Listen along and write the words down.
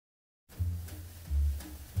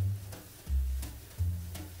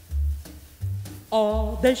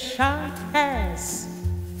Oh, the shark has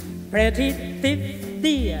pretty teeth,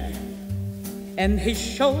 dear, and he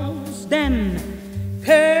shows them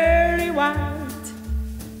pearly white.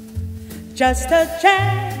 Just a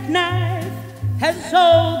jackknife has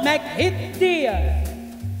old MacHit, dear,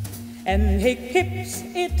 and he keeps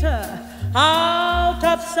it out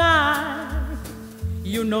of sight.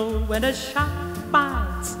 You know when a shark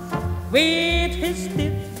bites with his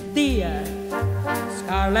teeth, dear,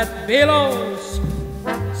 scarlet billows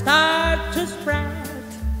start to spread.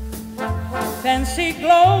 Fancy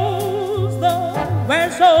glows, though,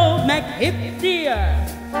 where's old MacHit, dear?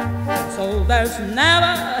 So there's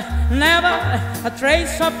never a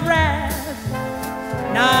trace of red.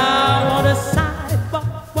 Now on the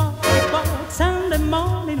sidewalk, walk, Sunday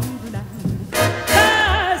morning,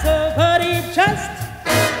 there's a buddy just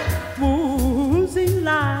woozing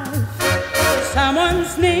life. Someone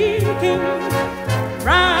sneaking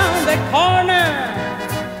round the corner.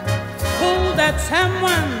 Who that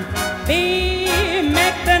someone be?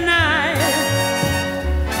 Make the night.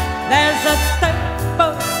 There's a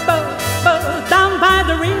boat down by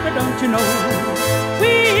the river, don't you know?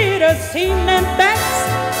 With a cement bags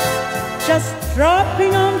just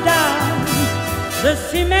dropping on down. The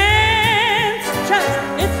cement's just,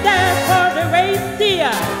 it's there for the race,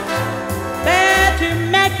 dear. There to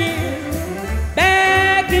make it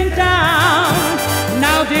back in town.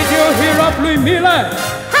 Now did you hear of Louis Miller?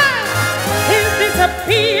 Ha! He's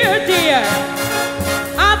disappeared, dear.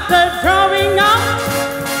 After drawing up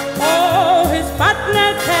all his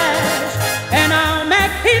partner cash, and now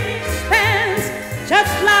MacHit spends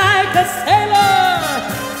just like a sailor.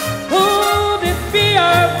 Would it be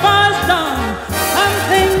or was done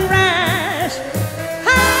something rash?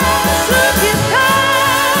 How should his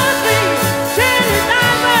country, Jenny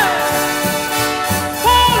Diver,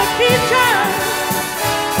 for a teacher,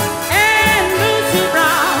 and Lucy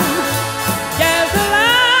Brown? Yes, the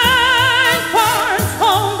line forms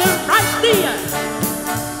on the right, dear.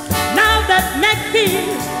 Now that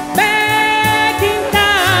MacHit's back in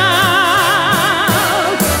town,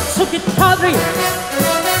 Suki Tawdry,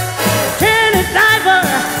 Jenny Diver,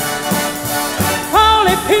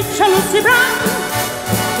 Polly Peach, Lucy Brown,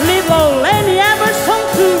 little Leny Eversong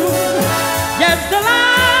too. Yes, the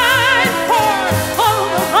line for all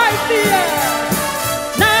the right, dear.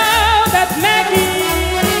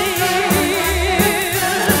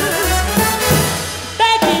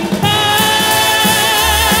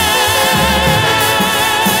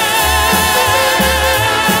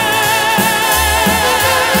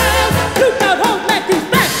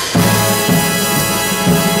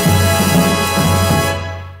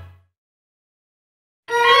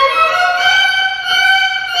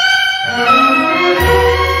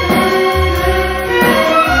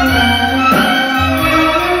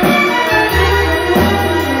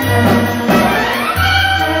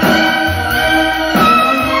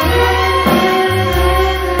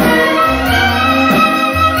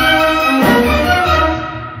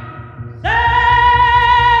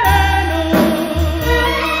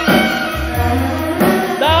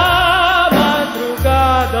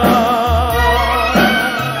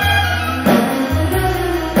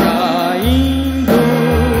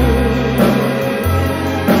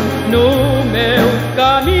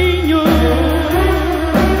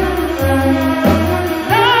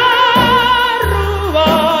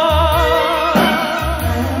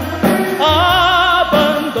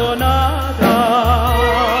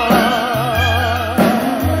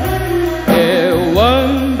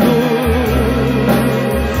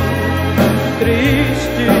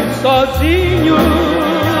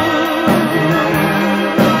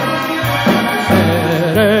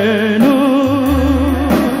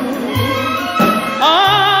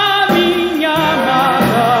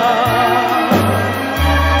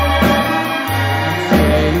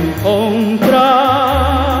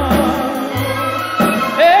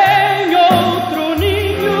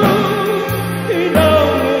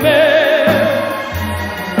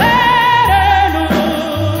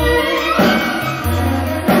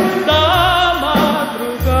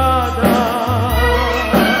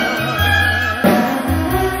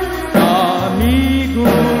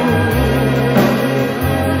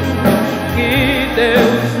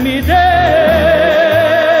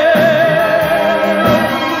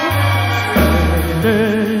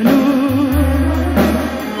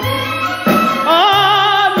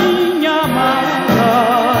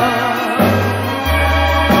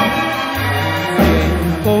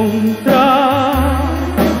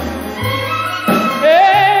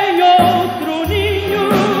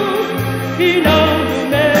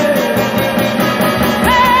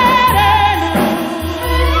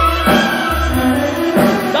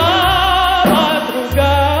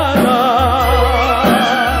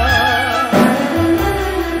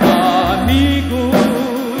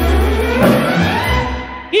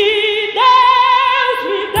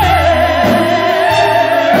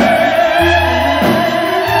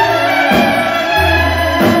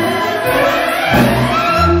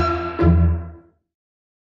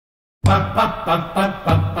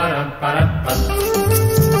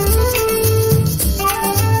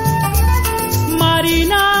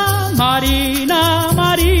 Marina, Marina,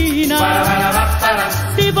 Marina,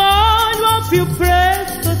 ti voglio più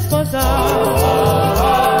presto sposare.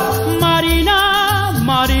 Marina,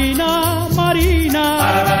 Marina, Marina,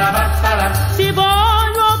 ti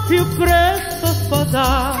voglio più presto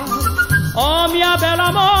sposare. Oh mia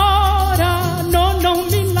bella mora, no, non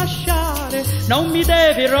mi lasciare, non mi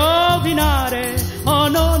devi rovinare. Oh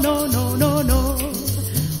no, no, no, no, no.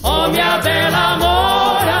 Oh mia bella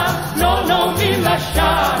mora, no, non mi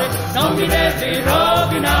lasciare, non mi devi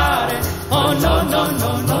rovinare. Oh no, no,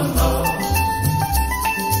 no, no, no.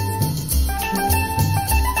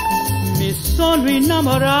 Mi sono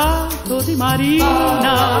innamorato di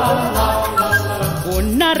Marina,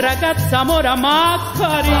 una ragazza mora ma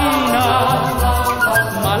carina,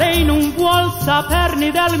 ma lei non vuol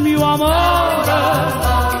saperne del mio amore.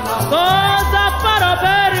 Cosa farò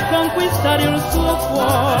per conquistare il suo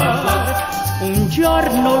cuore? Un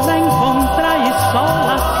giorno la incontrai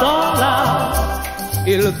sola, sola,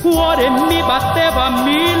 il cuore mi batteva a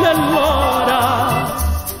 1000 l'ora.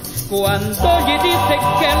 Quando gli disse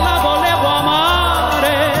che la volevo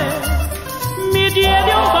amare, mi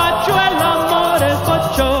diede un bacio e l'amore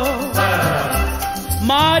scocciò.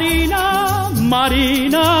 Marina,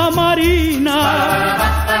 Marina, Marina,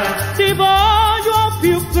 ti voglio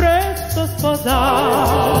più presto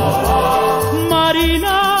sposare.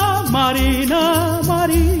 Marina, Marina,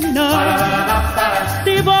 Marina,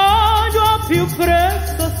 ti voglio più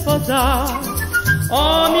presto sposare.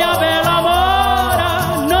 Oh mia bella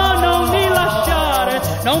mora, no, non mi lasciare,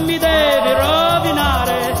 non mi devi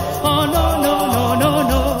rovinare. Oh no, no, no, no,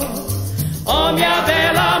 no. Oh mia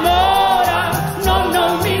bella mora, no,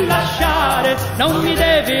 non mi lasciare, non mi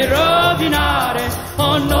devi rovinare.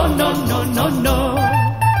 Oh no, no, no, no, no.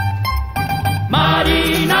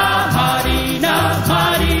 Marina, Marina,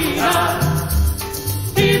 Marina,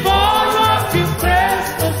 ti voglio più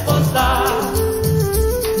presto sposare.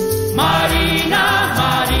 Marina,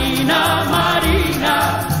 Marina,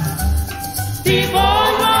 Marina, ti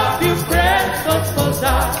voglio più presto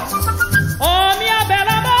sposare. Oh mia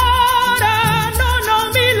bella mora, no, non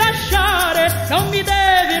mi lasciare, non mi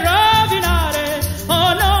devi rovinare.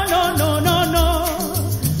 Oh no, no, no, no, no.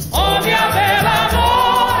 Oh mia bella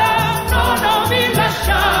mora, no, non mi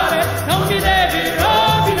lasciare, non mi devi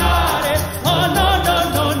rovinare. Oh no, no,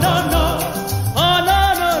 no, no, no. Oh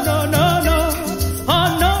no, no, no, no, no. Oh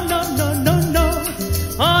no, no, no, no, no.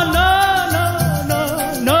 Oh no, no, no,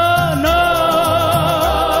 no, no.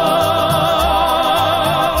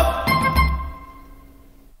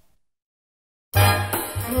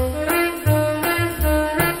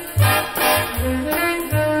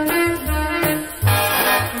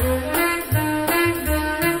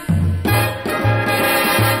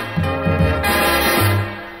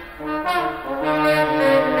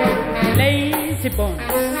 Lazy bones,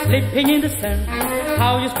 sleeping in the sun.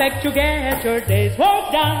 How you expect to get your day's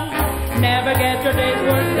work done? Never get your day's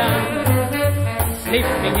work done.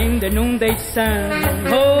 Sleeping in the noonday sun.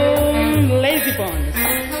 Oh, lazy bones,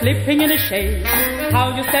 sleeping in the shade. How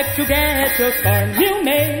you expect to get your corn you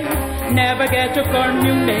made? Never get your corn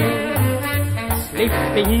you made.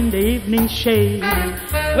 Sleeping in the evening shade.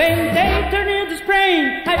 When they turn into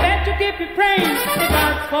spring, I bet you keep it praying the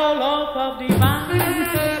clouds fall off of the vine.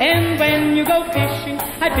 And when you go fishing,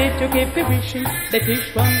 I bet you keep it wishing the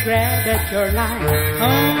fish won't grab at your line.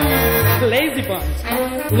 Oh, lazy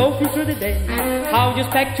ones, loafing through the day. How you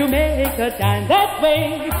expect to make a dime that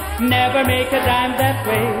way? Never make a dime that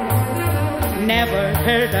way. Never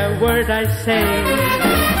heard a word I say.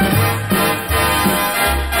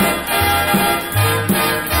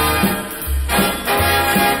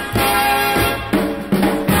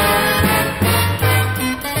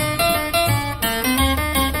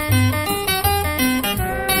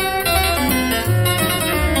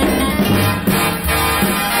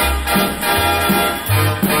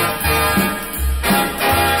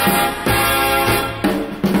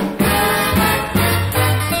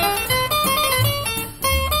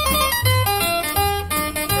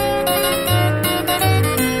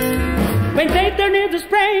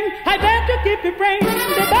 I bet you keep your brain,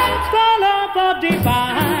 the buds fall off of the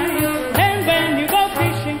vine. And when you go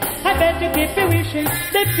fishing, I bet you keep your wishing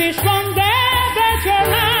the fish won't grab at your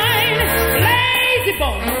line. Lazy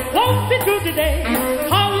bones, loafing through the day.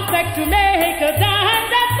 How you expect to make a dime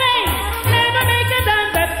that way? Never make a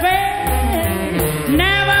dime that way.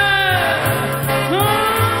 Never.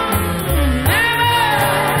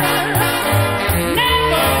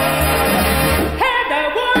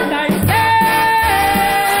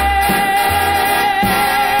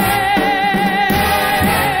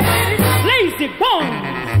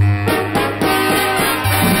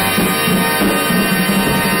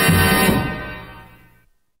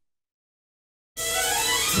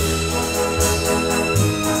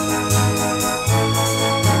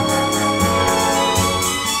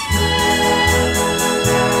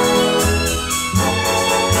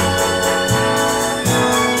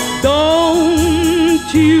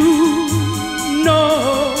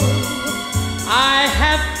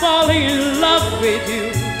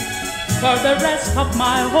 for the rest of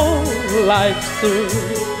my whole life through.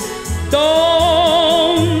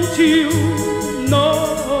 Don't you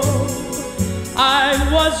know I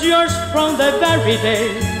was yours from the very day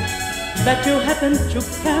that you happened to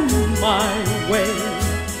come my way?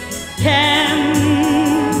 Can't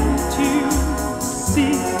you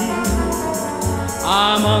see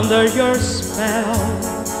I'm under your spell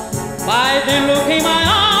by the look in my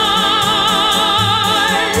eyes?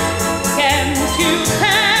 Can't you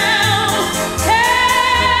tell?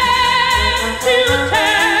 Can't you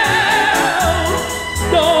tell?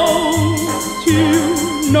 Don't you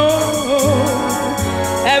know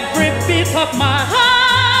every beat of my heart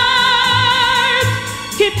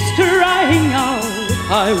keeps crying out,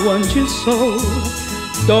 I want you so,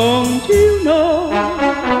 don't you know?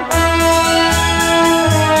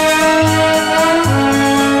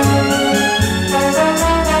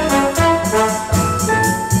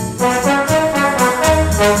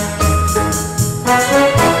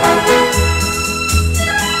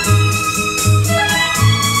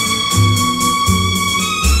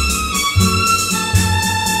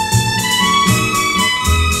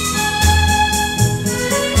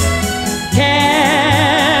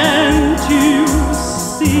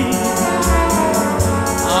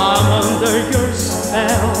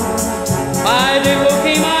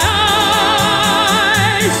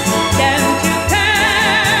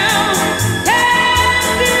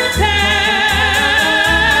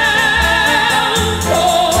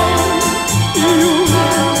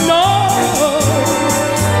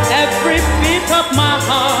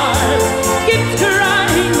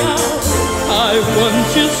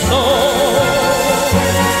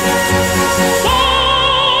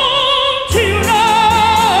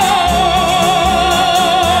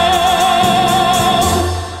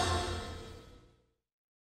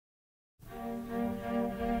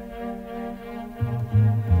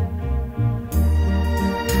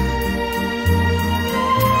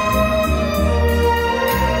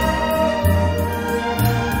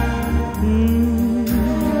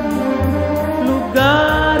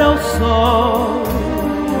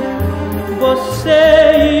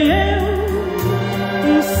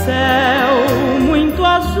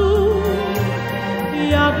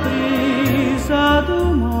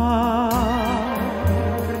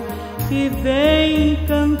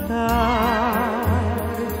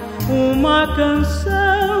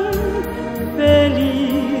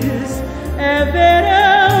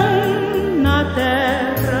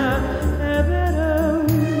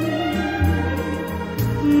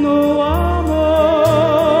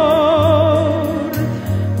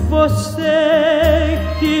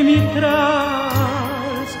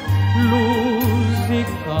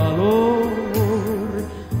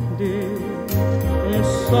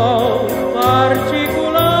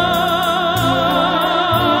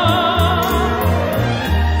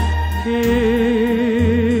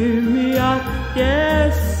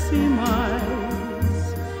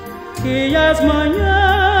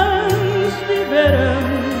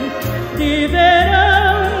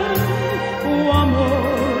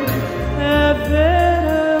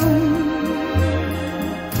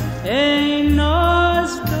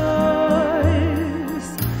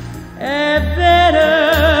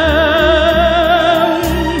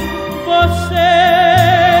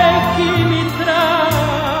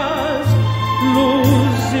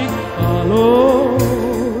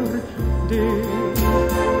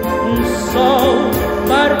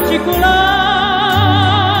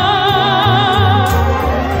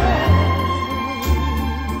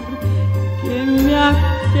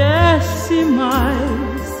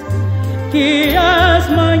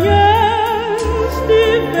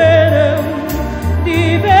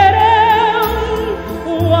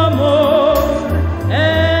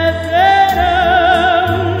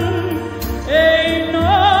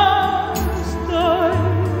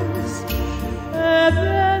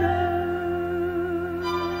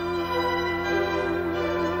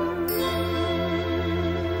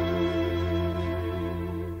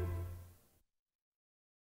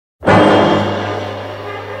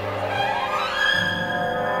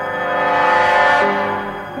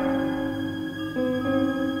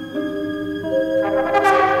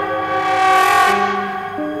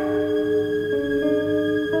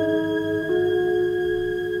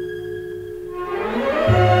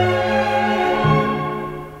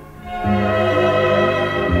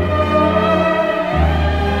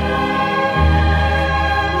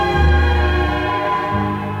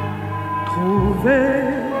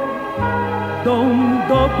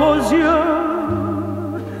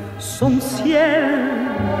 son ciel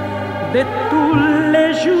de tous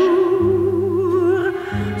les jours,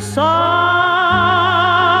 ça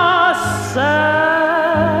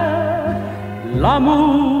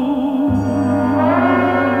l'amour,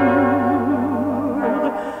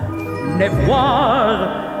 ne voir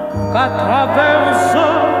qu'à travers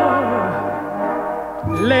eux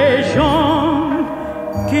les gens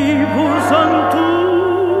qui vous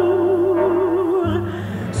entourent.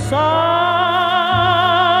 Ça,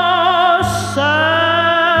 c'est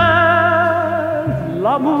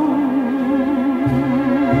l'amour.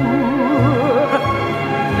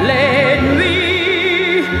 Les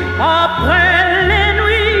nuits après les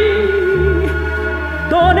nuits,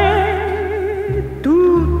 donner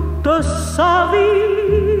toute sa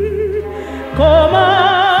vie comme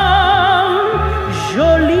un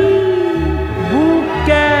joli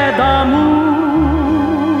bouquet d'amour.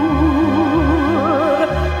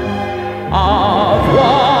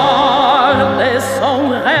 Avoir dès son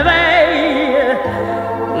réveil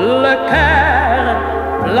le cœur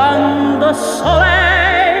plein de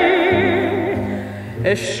soleil,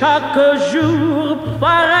 et chaque jour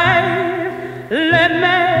pareil,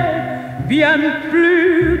 l'aimer bien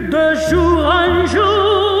plus de jour en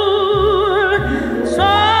jour.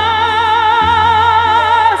 Ça,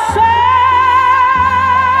 c'est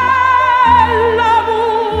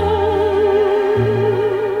l'amour.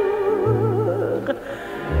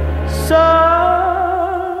 Ça,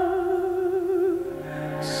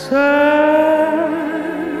 c'est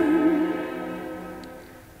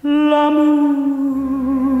l'amour.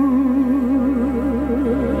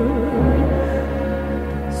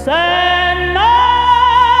 C'est notre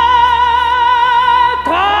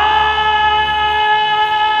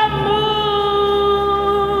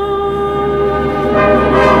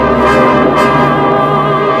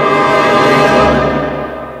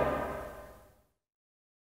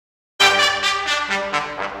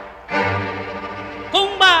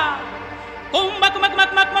Cumba, cumba, cumba, cumba,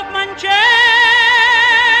 cumba, cumba, manchero.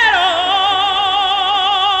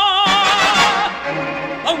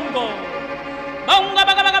 Bongo, bongo,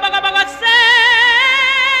 baga, baga, baga, baga, cero.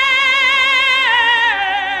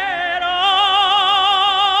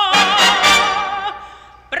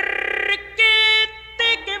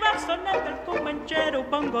 Priquiti va a sonar el cumbanchero,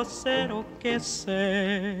 bongo cero que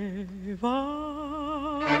se va.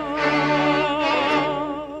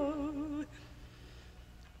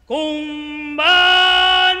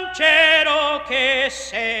 Cumbanchero que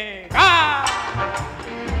se va.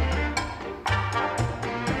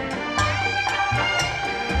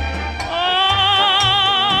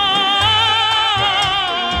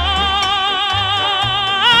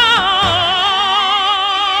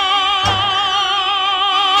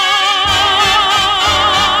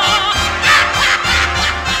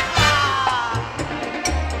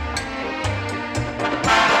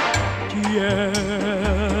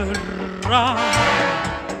 Tierra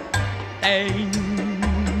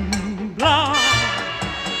tembla,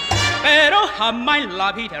 pero jamás en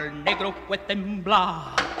la vida el negro puede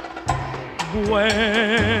temblar.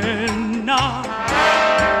 Buena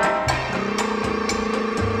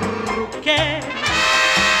que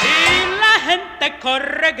y la gente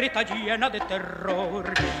corre, grita llena de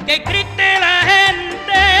terror, que grite la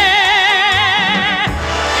gente,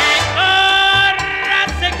 que corra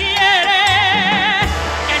se quiere,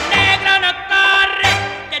 que negro no corre,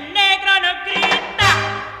 que negro no grita,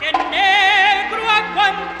 que negro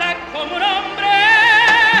aguanta como un hombre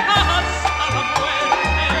hasta la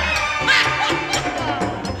muerte.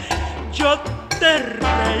 Yo te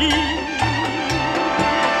reí,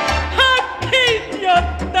 aquí yo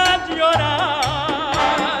te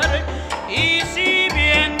llorar, y si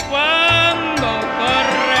bien cuando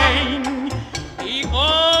corren y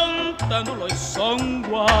contándolo son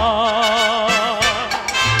guay.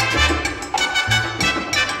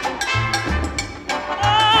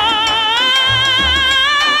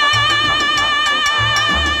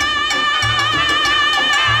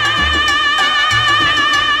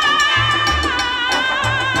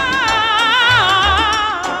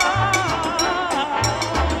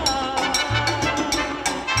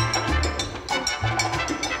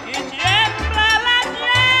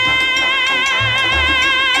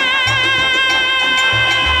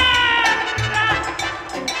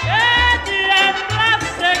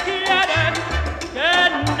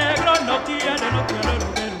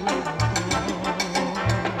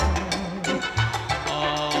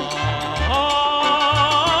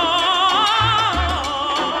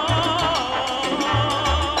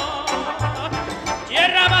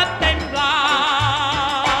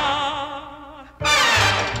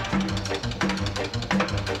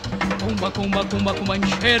 Cumba, cumba,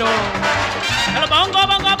 cumbanchero. El bongo,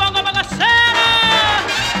 bongo, bongo, bongo, cero.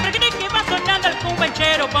 Porque va sonando el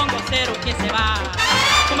cumbanchero, bongo cero, que se va.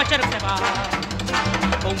 Cumbanchero se va.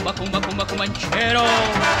 Cumba, cumba, cumba, cumbanchero.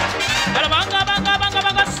 Pero banga, banga, banga,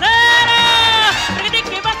 bangocero.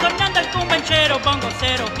 Riquidiqui va sonando el cumbanchero,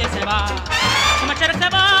 bongocero que se va, cumbanchero que se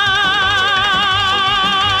va.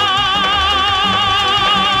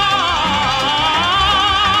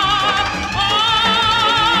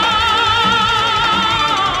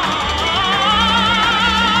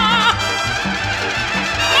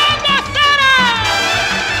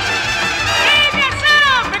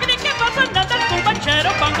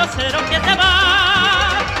 Bongocero que se va,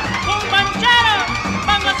 cumbanchero,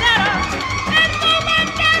 bongocero, el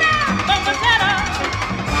cumbanchero, bongocero,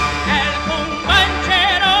 el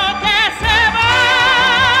cumbanchero que se va,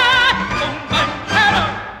 cumbanchero.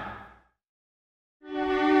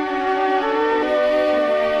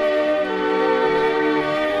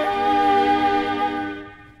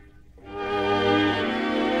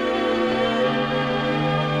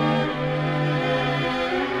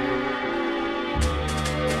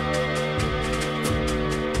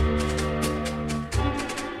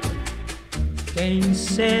 Quem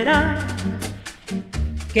será?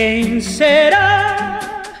 Quem será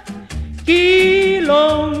que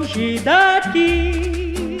longe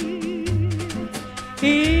daqui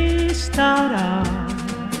estará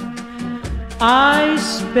a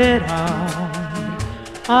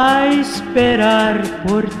esperar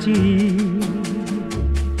por ti?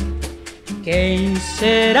 Quem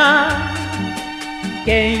será?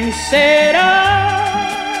 Quem será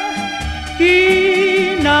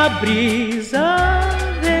que na brisa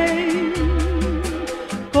vem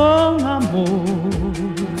com amor,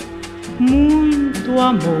 muito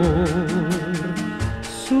amor,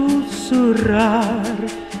 sussurrar,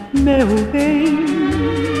 meu bem?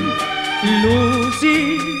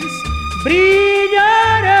 Luzes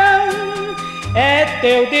brilharão, é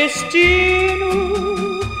teu destino,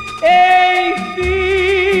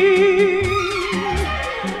 enfim,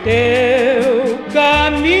 teu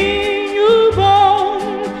caminho bom,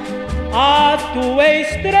 a tua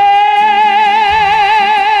estrela.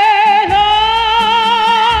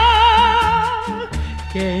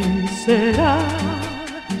 Quem será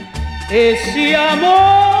esse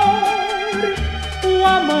amor? O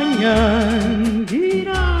amanhã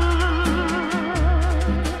dirá.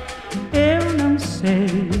 Eu não sei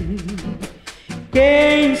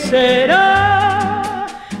quem será,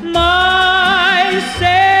 mas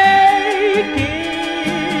sei que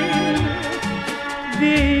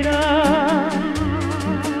virá.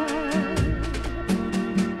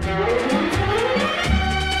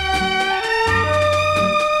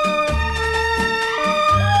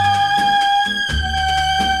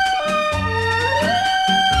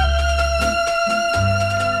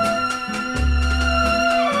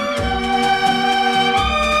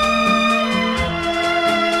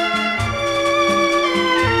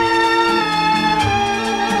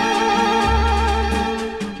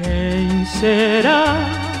 Será?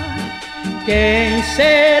 Quem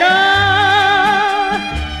será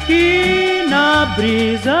que na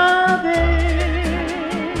brisa vem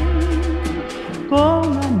com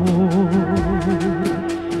amor,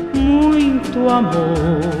 muito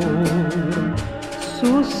amor,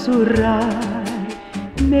 sussurrar,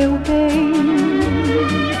 meu bem?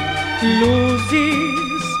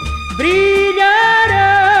 Luzes brilharão,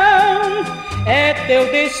 é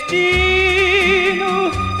teu destino,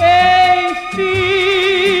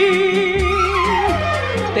 enfim,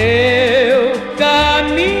 teu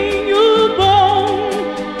caminho bom,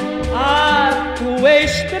 a tua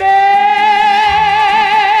estrela.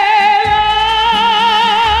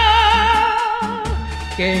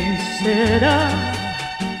 Quem será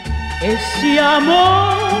esse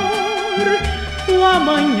amor? O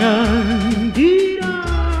amanhã dirá.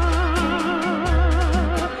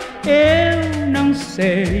 Eu não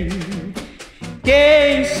sei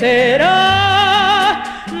quem será,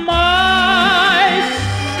 mas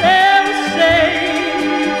eu sei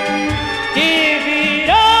que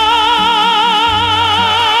virá.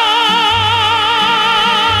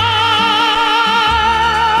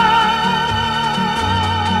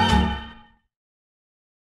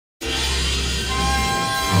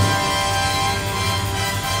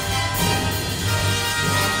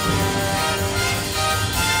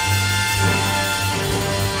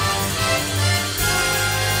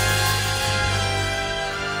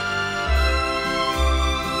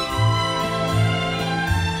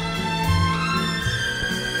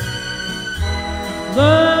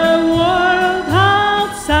 The world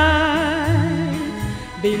outside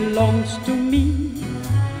belongs to me,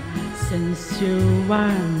 since you are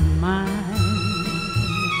mine.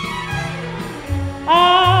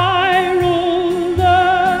 I rule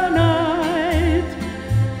the night,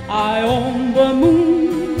 I own the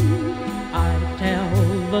moon, I tell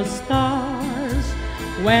the stars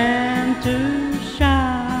when to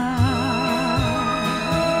shine.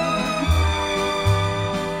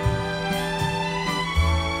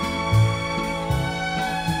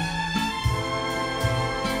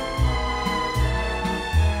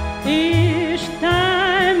 Each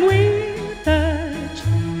time we touch,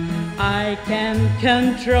 I can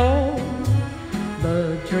control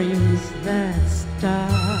the dreams that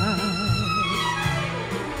start.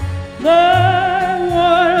 The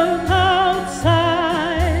world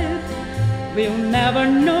outside will never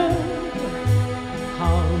know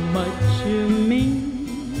how much you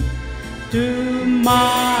mean to my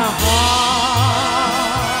heart.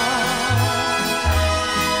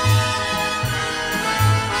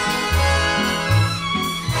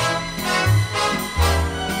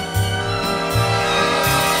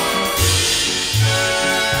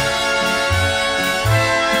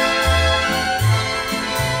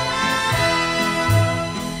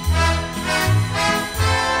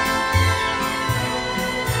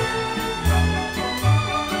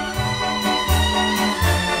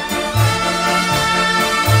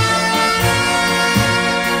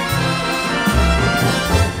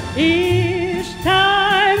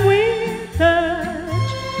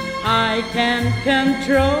 Can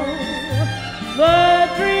control the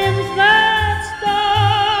dreams that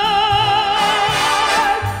start.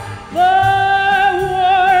 The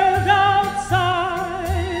world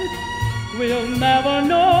outside will never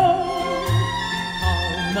know how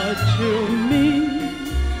much you mean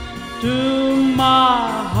to my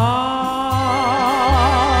heart.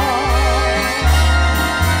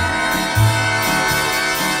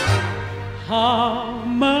 How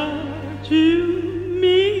much you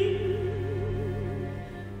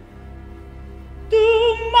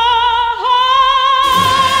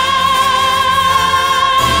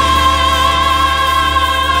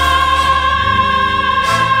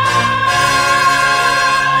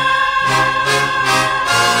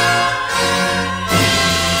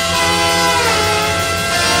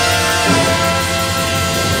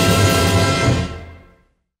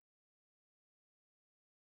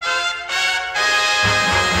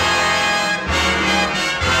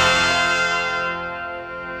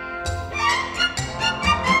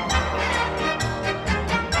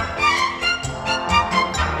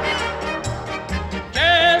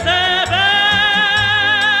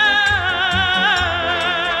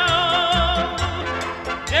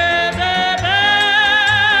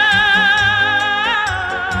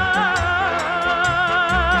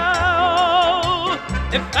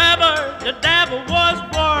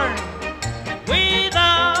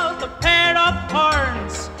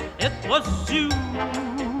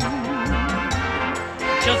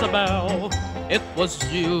it was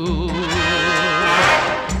you.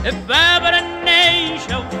 If ever an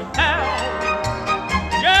angel fell,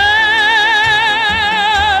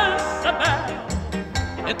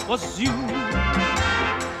 Jezebel, it was you.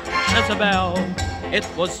 Jezebel, it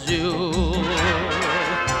was you.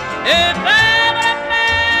 If ever a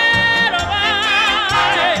man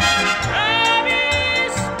alive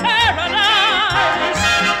promised paradise,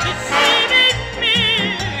 deceiving me,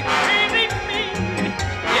 grieving me,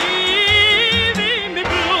 leaving me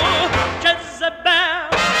blue, Jezebel,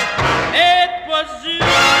 it was you.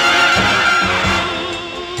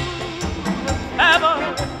 If ever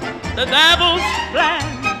the devil's plan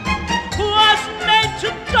was made to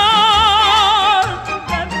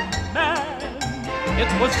torment man, it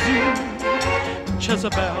was you,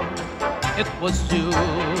 Jezebel, it was you.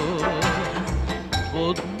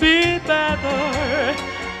 Would be better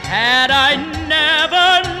had I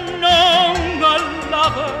never known a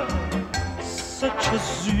lover such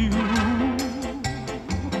as you,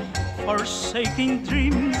 forsaking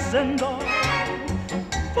dreams and all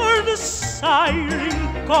for the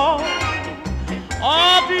siren call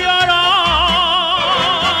of your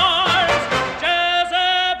arms,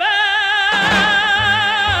 Jezebel.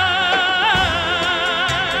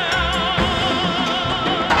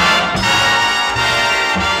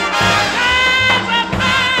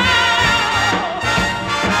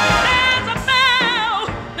 Jezebel,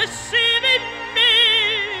 deceiving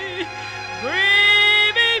me,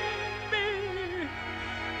 grieving me,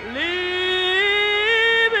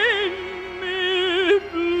 leaving me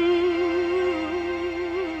blue.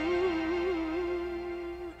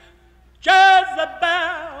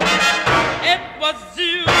 Jezebel, it was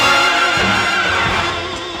you.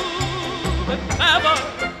 If ever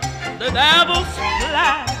the devil's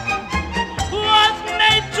plan was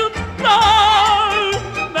made to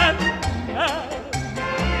torment man,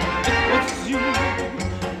 it was you,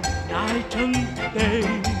 night and day.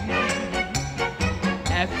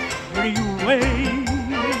 freeway.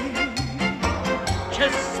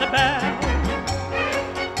 Jezebel,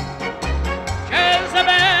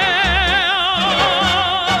 Jezebel.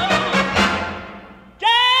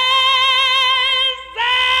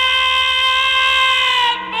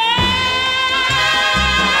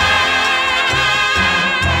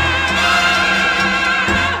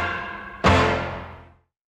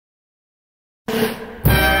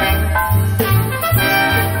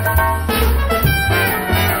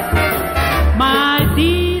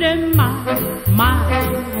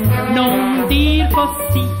 Non dir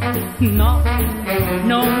così, no,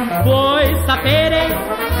 non puoi sapere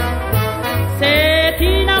se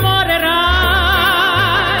ti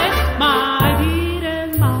innamorerai. Mai dire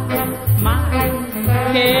mai,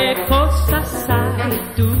 che cosa sai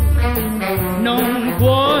tu? Non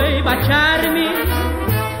vuoi baciarmi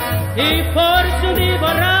e forse mi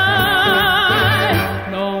vorrai.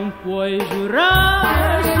 Non puoi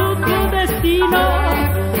giurare su tuo destino.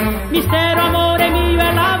 Mistero amore mio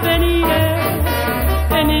è l'avvenire,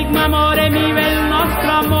 enigma amore mio è il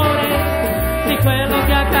nostro amore. Di quello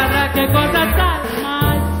che accadrà che cosa sai?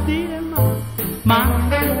 Mai dire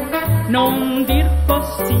mai, non dir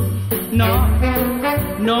così, no,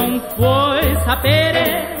 non puoi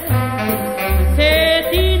sapere se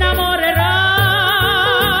ti innamorerai.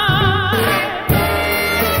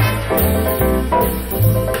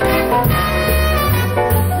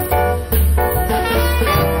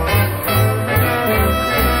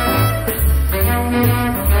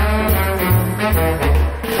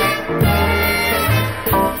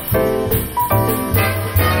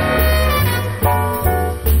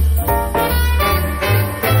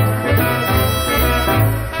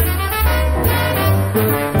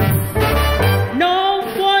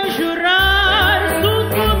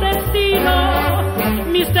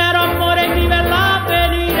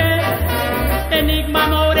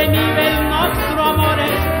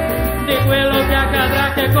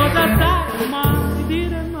 Che cosa sai? Mai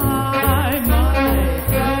dire mai,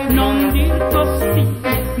 non dir così,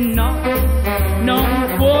 no,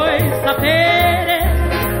 non puoi sapere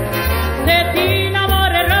se ti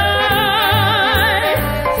innamorerai,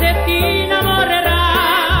 se ti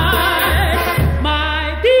innamorerai.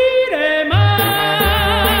 Mai dire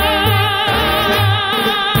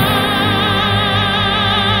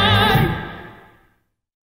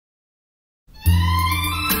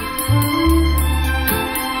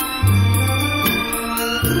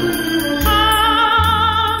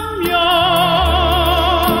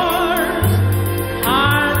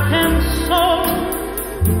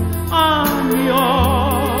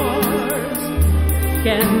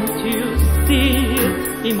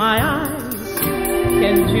in my eyes,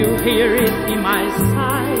 can't you hear it in my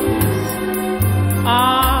sighs?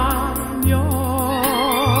 I'm yours,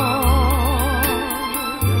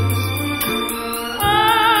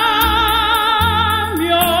 I'm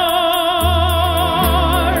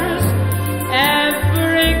yours.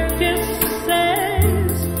 Every kiss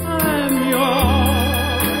says I'm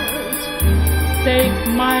yours. Take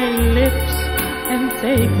my lips and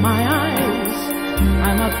take my eyes,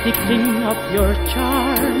 I'm a victim of your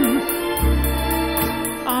charm.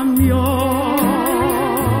 I'm yours.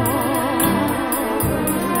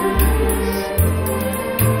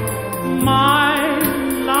 My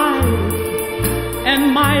life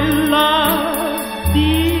and my love,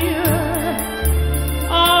 dear,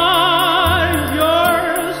 are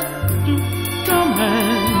yours to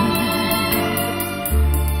command.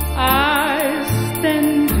 I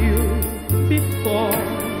stand you before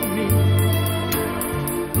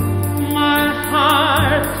my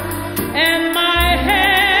heart and my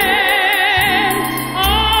hand.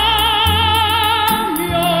 I'm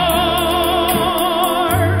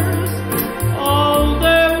yours. All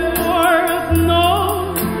the world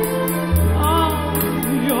knows I'm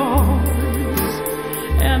yours.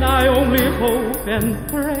 And I only hope and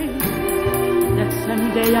pray that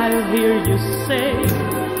someday I'll hear you say,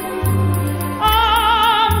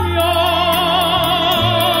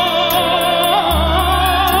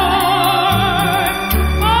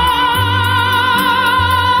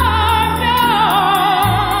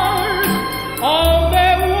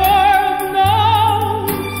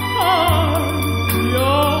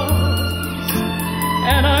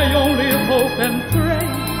 and pray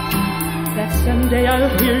that someday I'll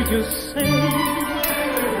hear you say,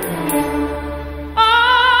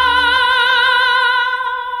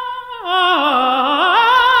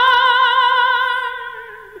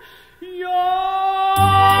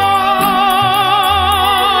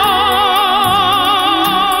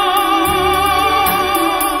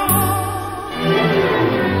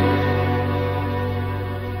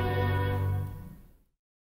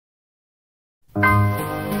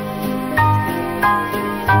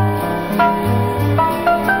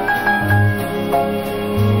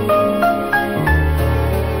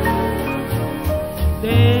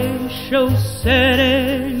 Deixa o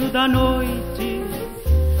sereno da noite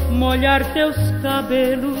molhar teus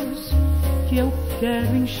cabelos, que eu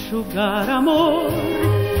quero enxugar, amor.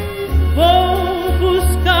 Vou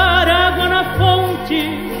buscar água na fonte,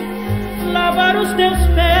 lavar os teus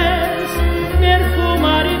pés,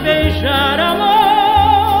 perfumar e beijar,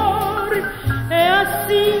 amor. É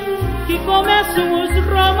assim que começam os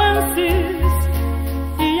romances,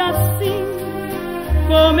 e assim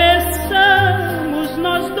começamos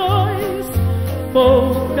nós dois.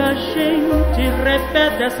 Pouca gente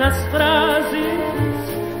repete essas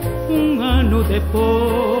frases um ano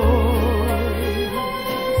depois.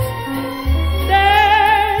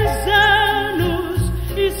 10 anos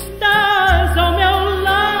estás ao meu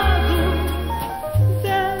lado,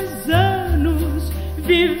 10 anos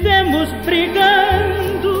vivemos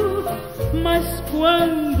brigando, mas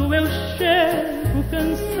quando eu chego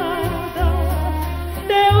cansada,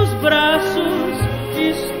 teus braços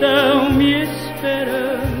estão me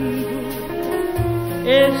esperando.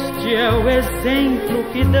 Este é o exemplo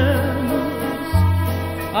que damos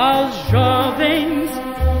aos jovens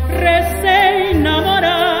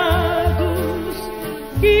recém-namorados,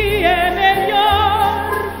 que é melhor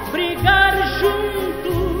brigar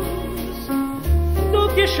juntos do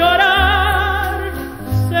que chorar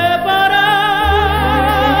separados.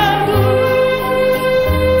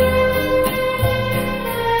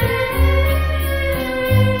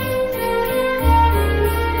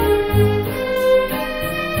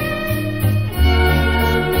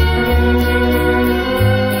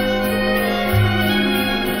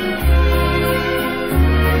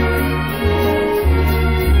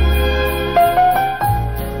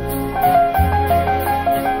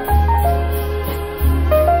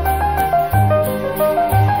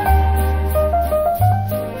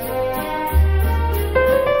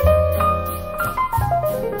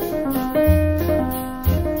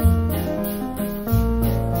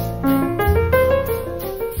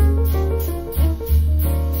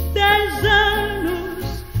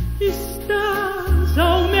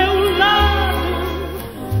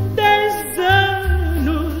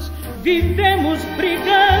 Vivemos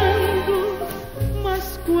brigando,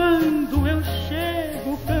 mas quando eu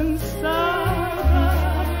chego cansada,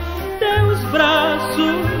 teus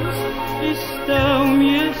braços estão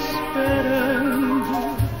me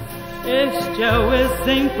esperando. Este é o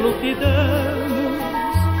exemplo que damos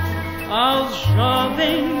aos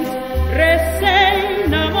jovens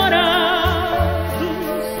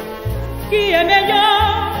recém-namorados, que é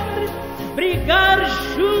melhor brigar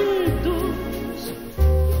juntos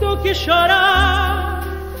do que chorar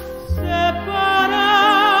separados,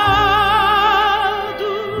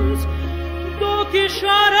 do que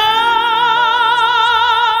chorar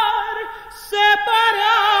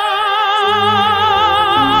separados.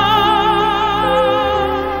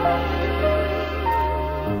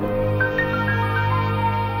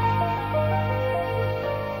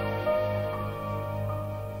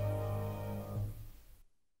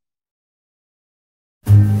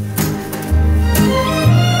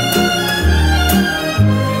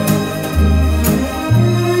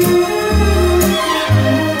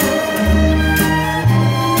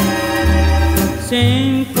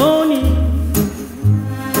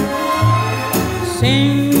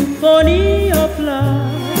 Symphony of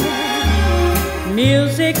love,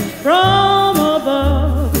 music from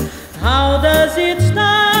above. How does it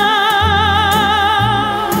start?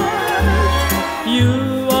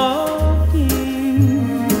 You walk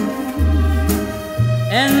in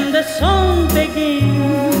and the song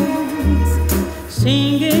begins,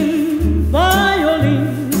 singing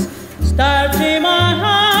violins start in my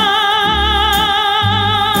heart.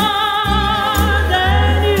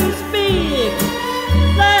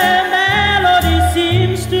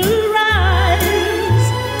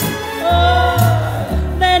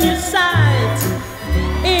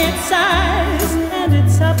 And it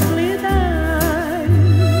softly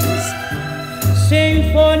dies.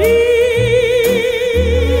 Symphony,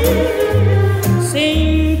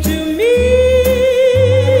 sing to me.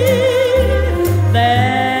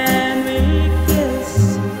 Then we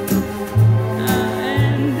kiss,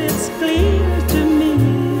 and it's clear to me,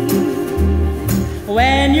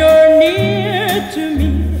 when you're near to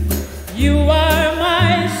me, you are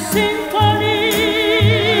my symphony.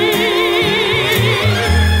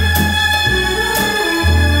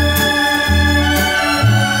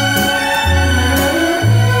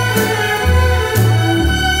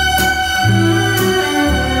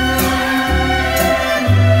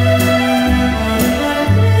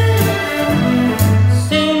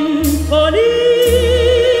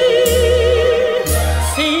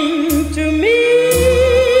 Sing to me,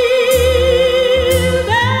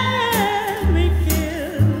 then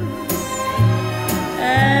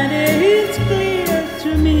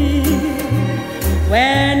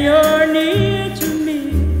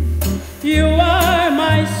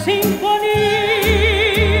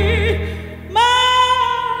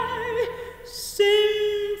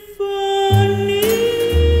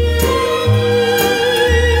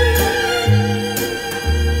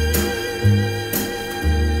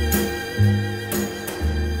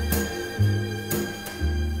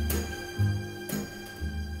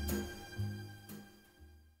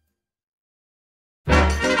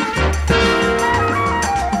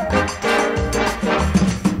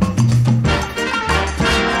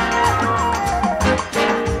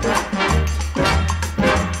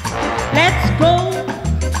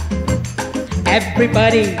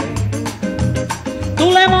everybody.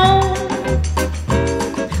 Tout le monde,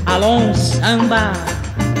 allons samba.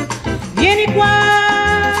 Vieni qua,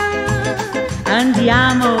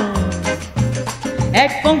 andiamo. É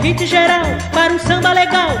convite geral para um samba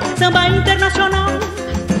legal, samba internacional.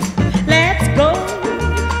 Let's go,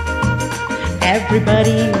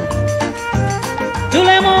 everybody. Tout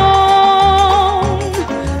le monde,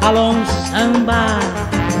 allons samba.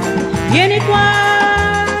 Vieni qua,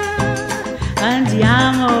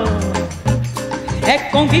 andiamo. É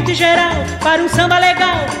convite geral para um samba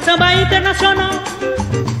legal, samba internacional.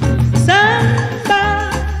 Samba,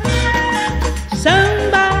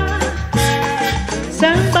 samba,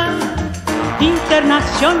 samba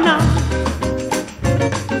internacional.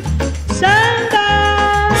 Samba,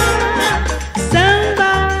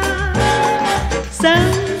 samba,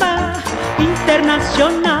 samba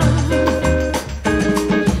internacional.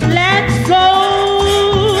 Let's go,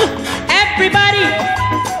 everybody.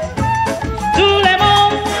 Tout le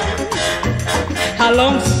monde,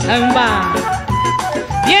 allons samba.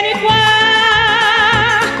 Vieni qua,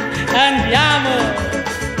 andiamo.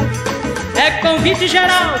 É convite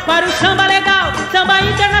geral para o samba legal, samba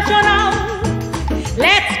internacional.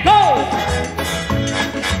 Let's go,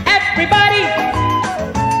 everybody.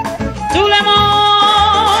 Tout le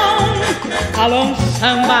monde, allons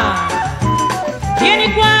samba. Vieni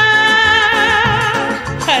qua,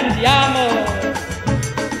 andiamo.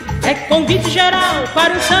 É convite geral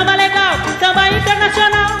para o samba legal, samba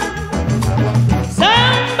internacional.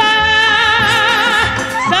 Samba,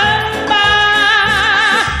 samba,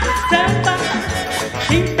 samba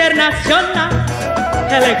internacional.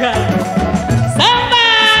 É legal. Samba,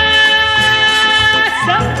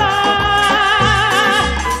 samba,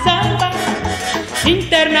 samba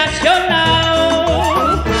internacional.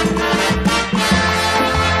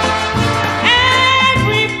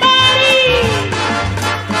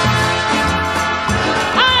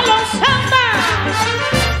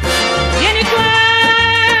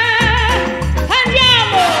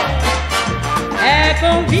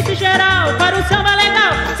 Convite geral para o samba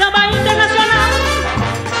legal, samba internacional.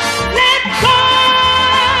 Let's go,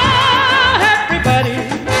 everybody.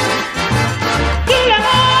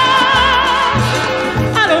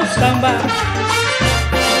 Alô, samba.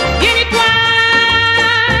 Vieni qua,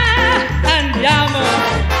 andiamo.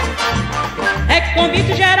 É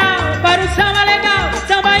convite geral para o samba legal,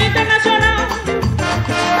 samba internacional.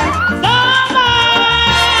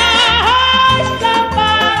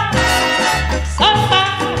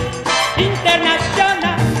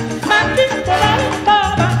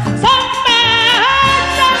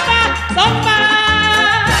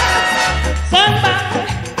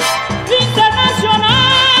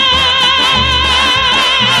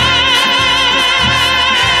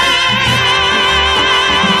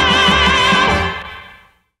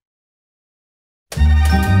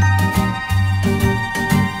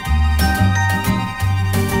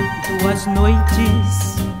 As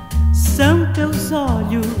noites são teus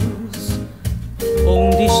olhos,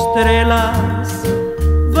 onde estrelas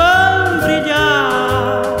vão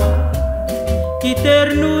brilhar. Que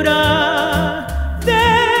ternura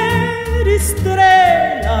ver estrelas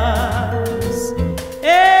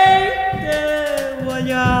em teu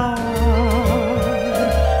olhar.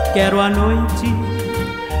 Quero a noite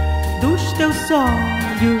dos teus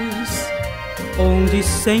olhos, onde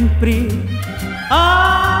sempre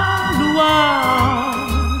há luar.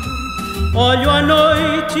 Olho a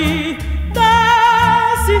noite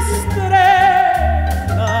das estrelas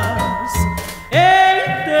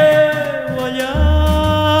em teu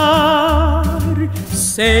olhar.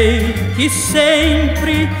 Sei que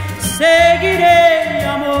sempre seguirei,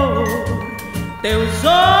 amor, teus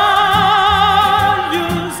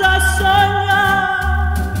olhos a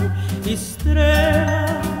sonhar.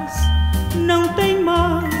 Estrelas não tem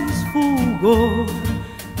mais fulgor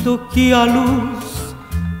do que a luz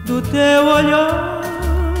do teu olhar.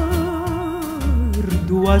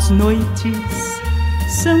 Duas noites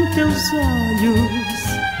são teus olhos,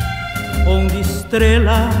 onde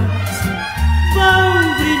estrelas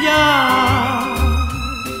vão brilhar.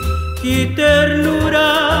 Que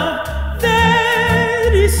ternura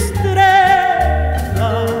ver estrelas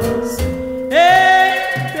em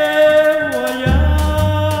teu olhar.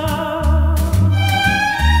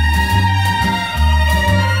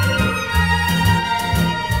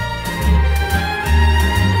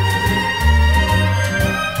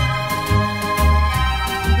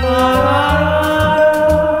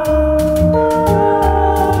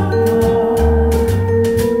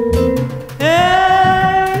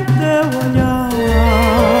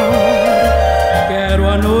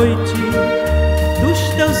 dos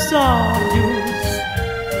teus olhos,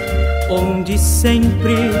 onde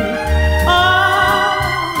sempre há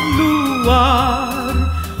luar.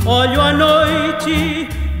 Olho a noite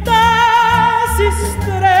das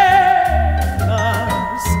estrelas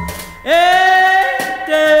em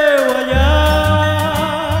teu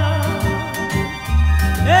olhar,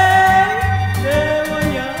 em teu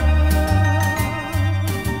olhar,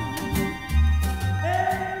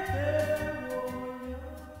 em teu olhar.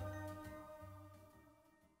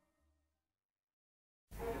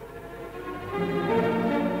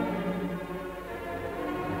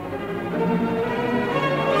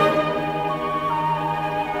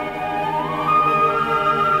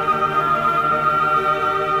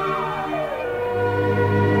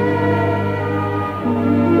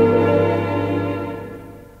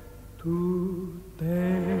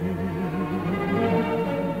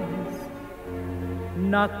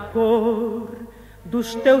 Na cor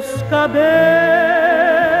dos teus cabelos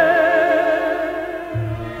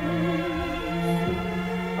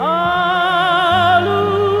a luz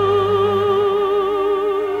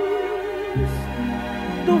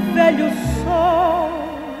do velho sol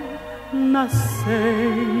nascente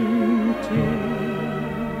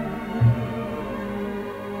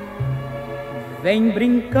vem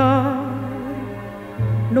brincar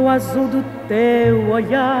no azul do teu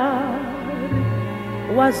olhar,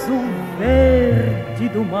 o azul verde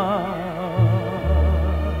do mar.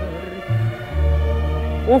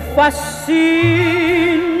 O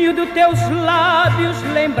fascínio dos teus lábios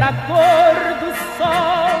lembra a cor do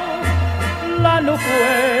sol lá no poente.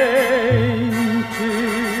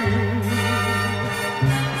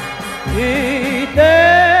 E tens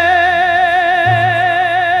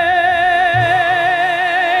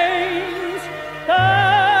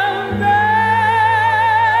também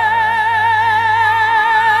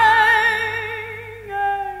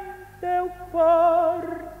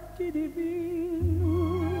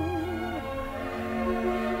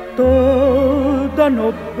toda a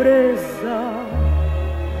nobreza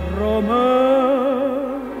romana,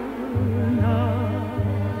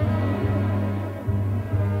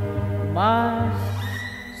 mas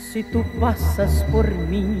se tu passas por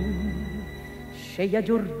mim, cheia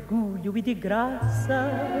de orgulho e de graças,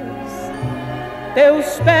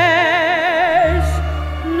 teus pés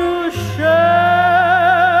no chão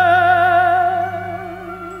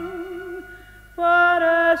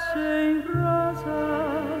parecem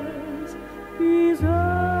rosas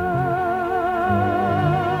pisar.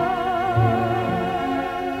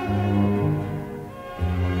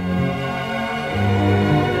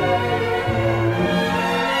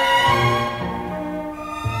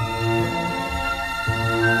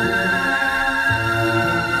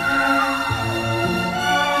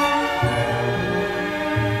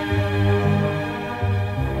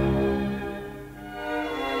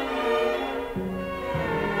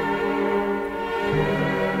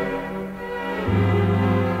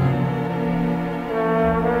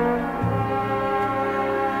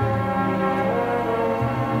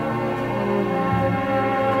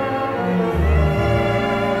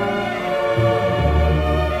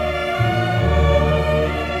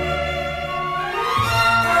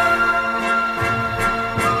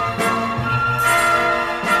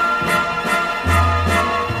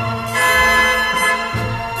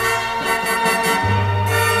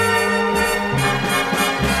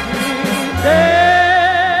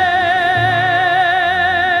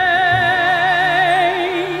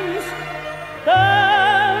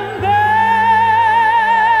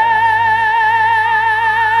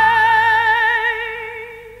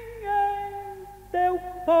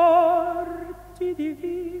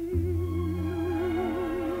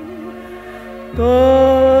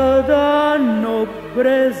 Toda a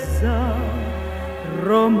nobreza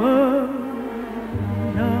romana,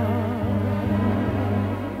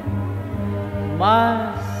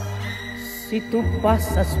 mas se tu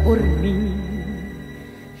passas por mim,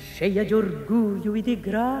 cheia de orgulho e de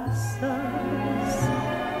graças,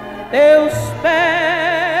 teus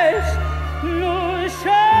pés no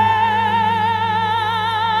chão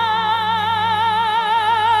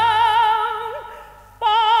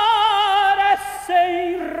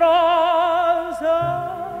rosas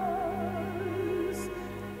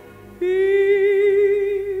pisar.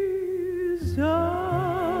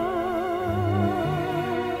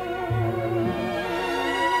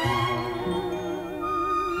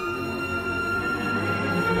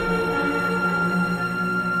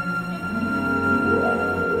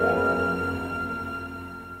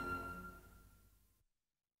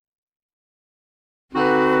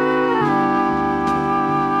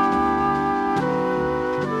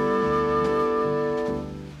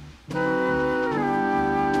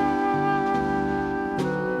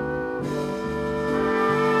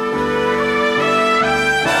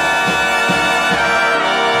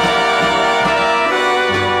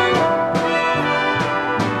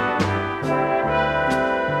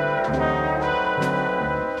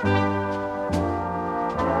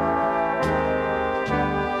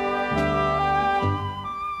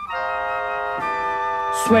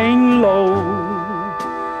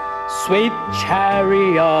 sweet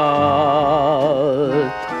chariot,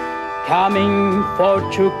 coming for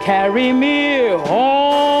to carry me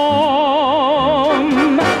home.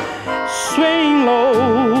 Swing low,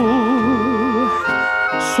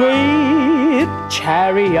 sweet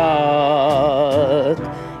chariot,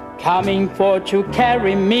 coming for to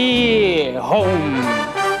carry me home.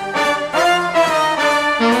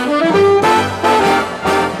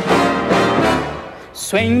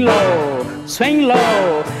 Swing low, swing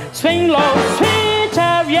low, swing low, sweet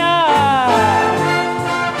chariot.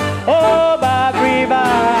 Oh, ba-ba-ba,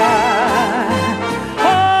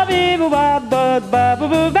 oh,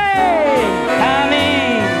 be-ba-ba-ba-ba-ba-ba,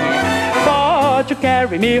 coming for to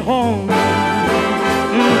carry me home.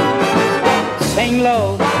 Swing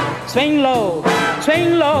low, swing low,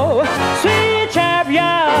 swing low, sweet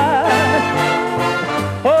chariot.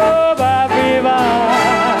 Oh, ba-ba-ba,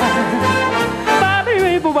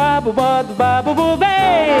 ba-ba-ba-ba-ba-ba-ba,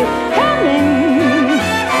 coming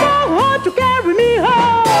for to carry me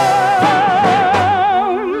home.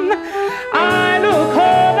 I look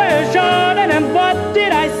over Jordan and what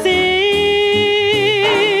did I see?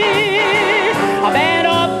 A band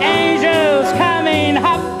of angels coming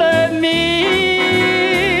after me.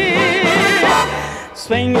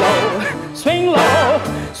 Swing low, swing low,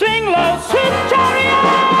 swing low, sweet chariot.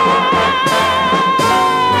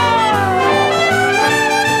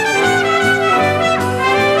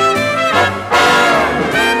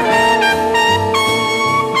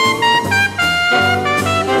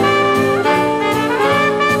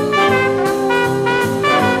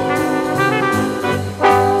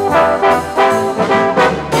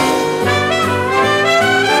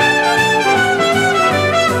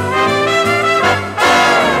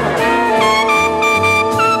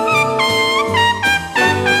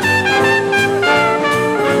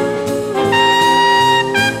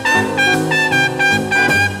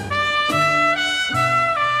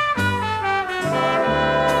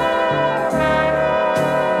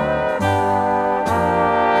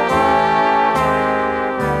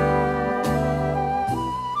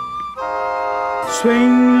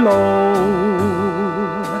 Swing low,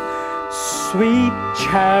 sweet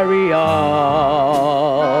chariot,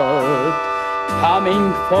 coming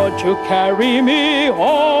for to carry me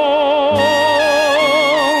home.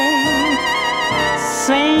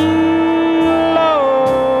 Sing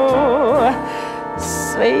low,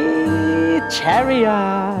 sweet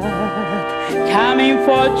chariot, coming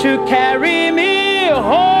for to carry me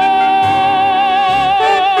home.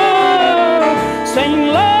 Sing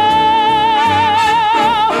low,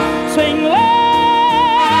 swing low,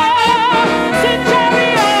 sweet chariot.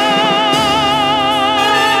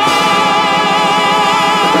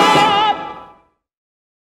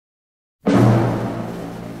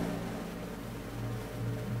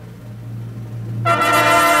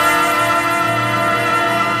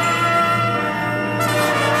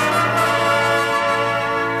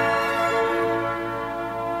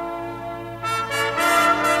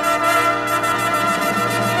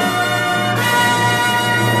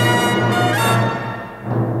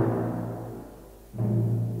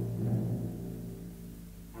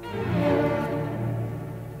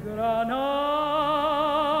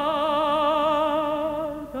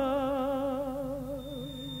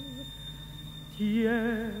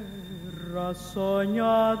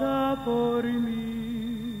 Soñada por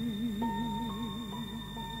mí,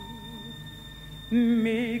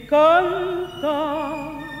 mi cantar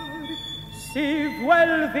si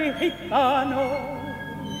vuelve gitano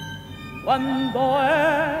cuando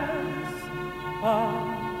es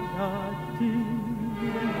para ti.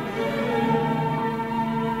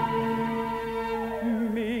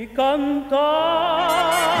 Mi cantar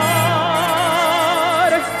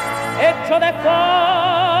hecho de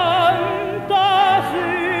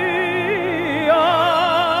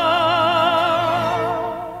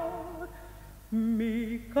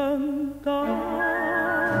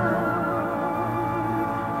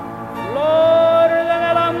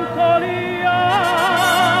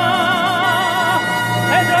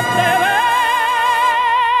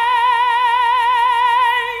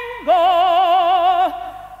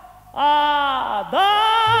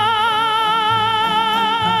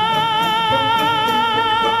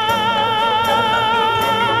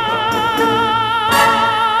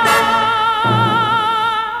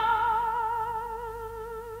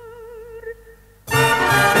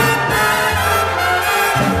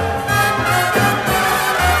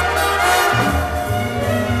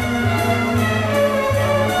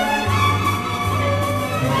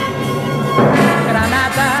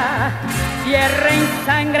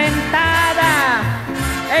ensangrentada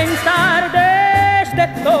en tardes de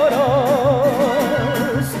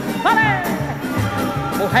toros, para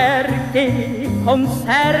mujer que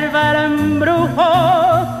conserva el embrujo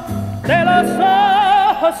de los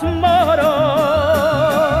ojos moros,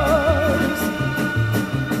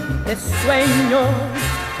 de sueño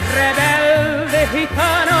rebelde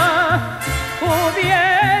gitana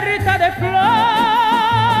cubierta de flores,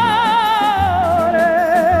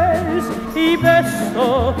 y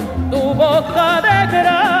beso tu boca de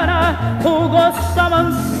grana, jugosa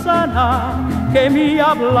manzana que me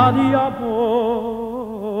habla de amores.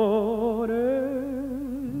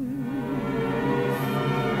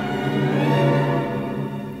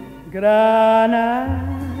 Granada,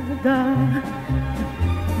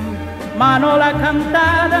 manola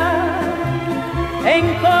cantada en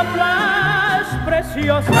coplas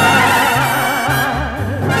preciosas.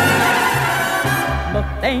 No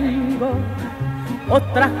tengo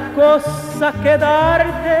otra cosa que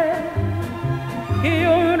darte que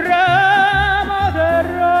un ramo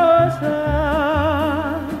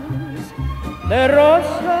de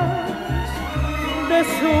rosas de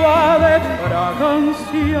suave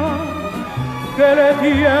fragancia que le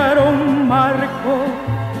dieron marco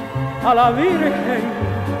a la Virgen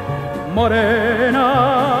morena.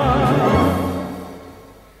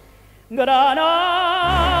 Granada,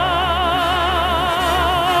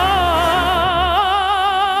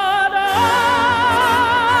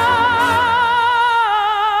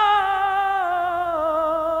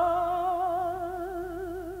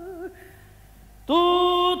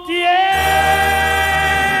 tu tierra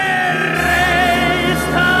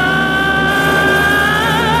está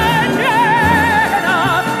llena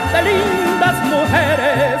de lindas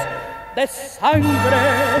mujeres, de sangre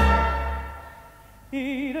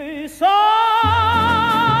y de sol.